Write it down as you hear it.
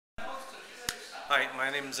Hi,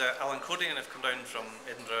 my name's Alan Coady and I've come down from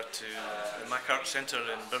Edinburgh to the Mac Arts Centre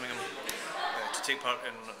in Birmingham to take part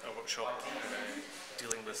in a workshop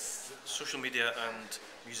dealing with social media and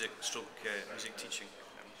music teaching.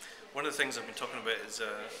 One of the things I've been talking about is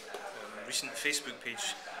a recent Facebook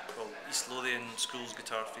page called East Lothian Schools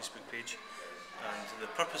Guitar Facebook page, and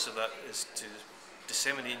the purpose of that is to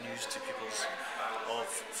disseminate news to pupils of,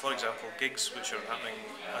 for example, gigs which are happening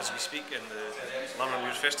as we speak in the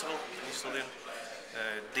Lammermuir Festival in East Lothian,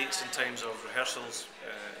 dates and times of rehearsals,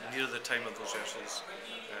 near the time of those rehearsals,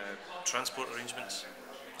 transport arrangements,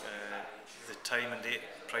 the time and date,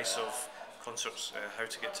 price of concerts, how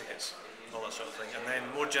to get tickets, all that sort of thing. And then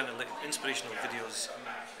more generally, inspirational videos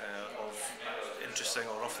of interesting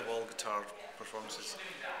or off-the-wall guitar performances,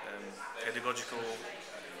 pedagogical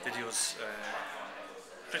videos,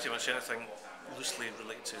 pretty much anything loosely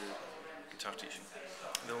related to guitar teaching.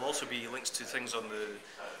 There will also be links to things on the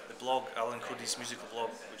blog, Alan Coady's musical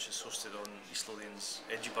blog, which is hosted on East Lothian's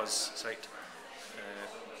Edubuzz site,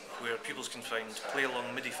 where pupils can find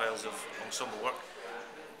play-along MIDI files of ensemble work,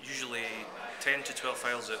 usually 10 to 12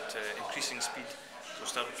 files at increasing speed, so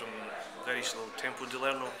starting from very slow tempo di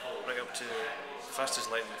lerno right up to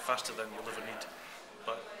fastest lightning, faster than you'll ever need,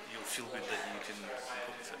 but you'll feel good that you can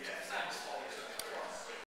cope with it.